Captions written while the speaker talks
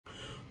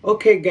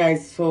Okay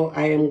guys, so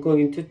I am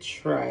going to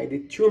try the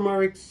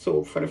turmeric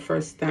soap for the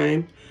first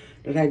time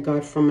that I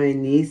got from my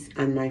niece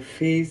and my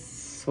face.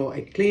 So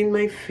I cleaned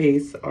my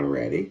face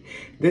already.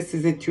 This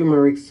is a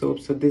turmeric soap,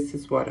 so this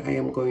is what I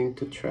am going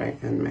to try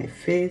on my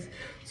face.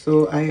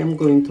 So I am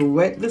going to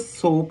wet the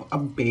soap a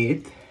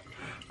bit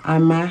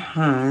on my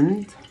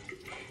hand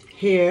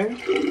here,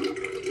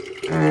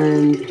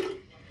 and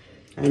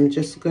I'm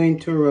just going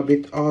to rub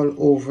it all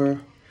over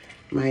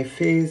my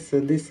face. So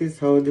this is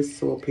how the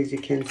soap is. You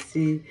can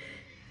see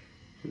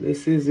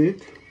this is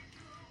it,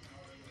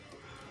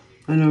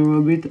 and I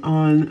rub it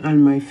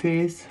on my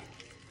face,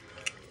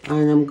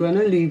 and I'm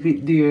gonna leave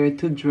it there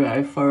to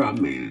dry for a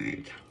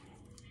minute,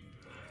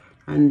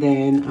 and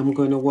then I'm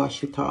gonna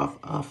wash it off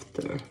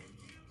after.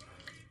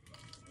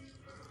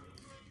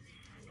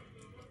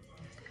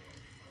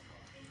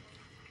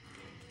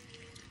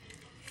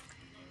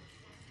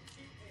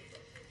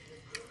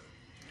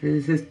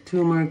 This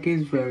turmeric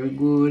is very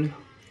good.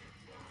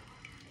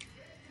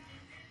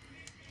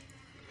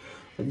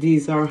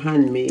 These are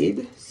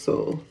handmade,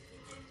 so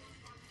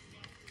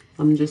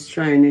I'm just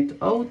trying it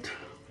out.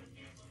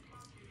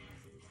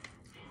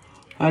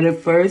 For the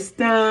first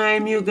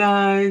time, you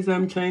guys,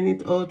 I'm trying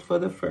it out for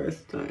the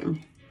first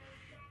time.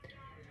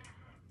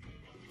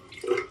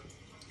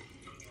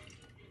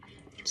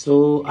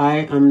 So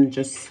I am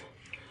just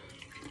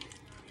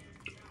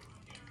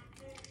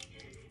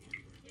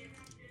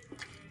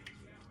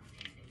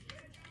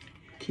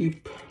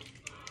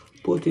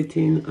put it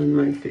in on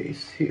my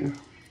face here.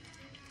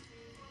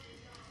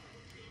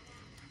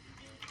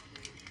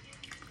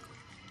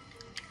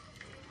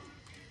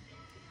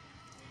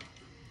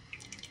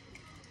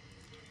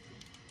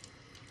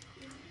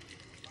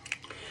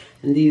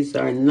 And these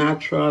are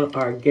natural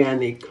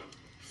organic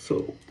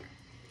soap.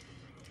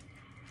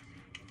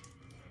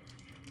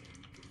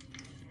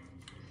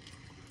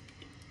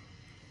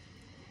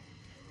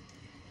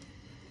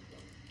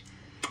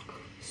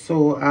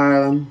 So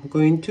I'm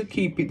going to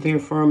keep it there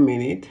for a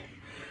minute,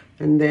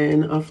 and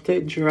then after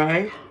it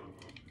dry,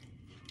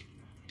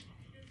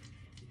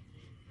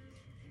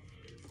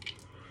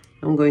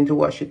 I'm going to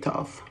wash it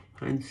off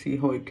and see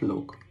how it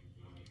looks.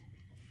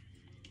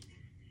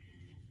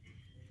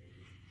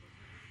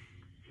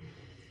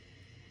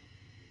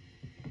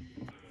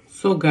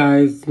 So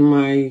guys,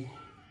 my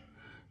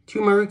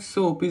turmeric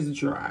soap is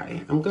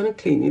dry. I'm gonna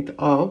clean it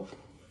off,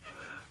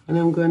 and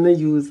I'm gonna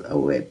use a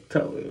wet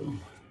towel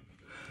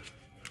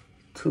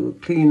to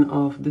clean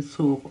off the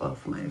soap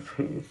off my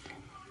face.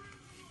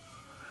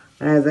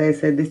 As I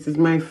said, this is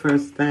my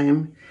first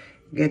time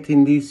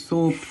getting this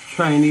soap,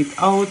 trying it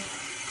out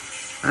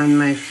on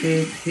my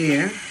face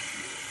here.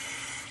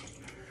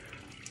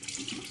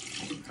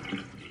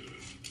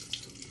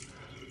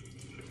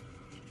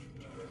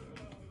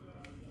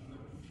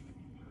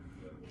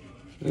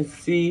 Let's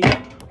see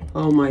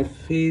how my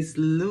face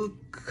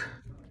look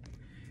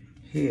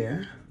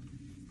here.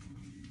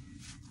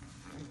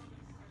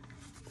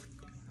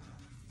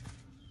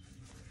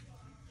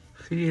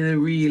 Feel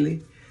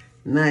really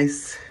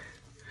nice.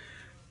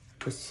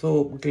 The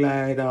soap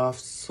glide off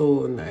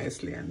so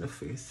nicely on the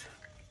face.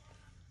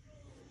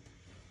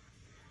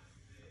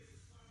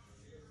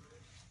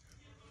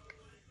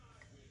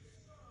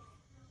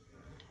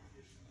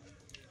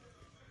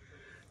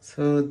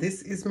 So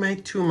this is my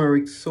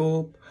turmeric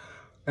soap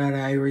that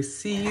I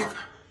received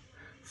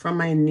from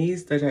my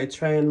niece that I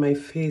try on my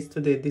face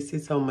today. This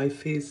is how my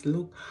face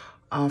look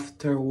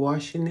after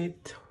washing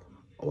it.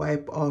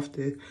 Wipe off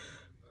the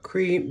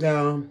cream,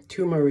 the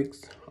turmeric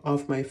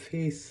off my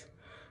face.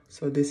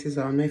 So this is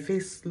how my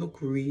face look,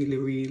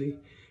 really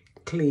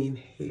clean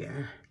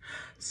here.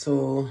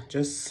 So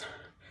just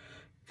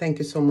thank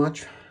you so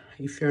much.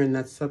 If you're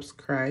not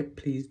subscribed,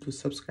 please do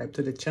subscribe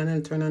to the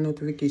channel. Turn on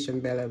notification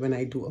bell when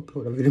I do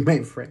upload a video, my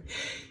friend.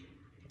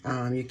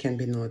 You can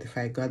be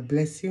notified. God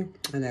bless you,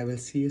 and I will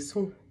see you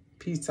soon.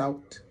 Peace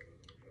out.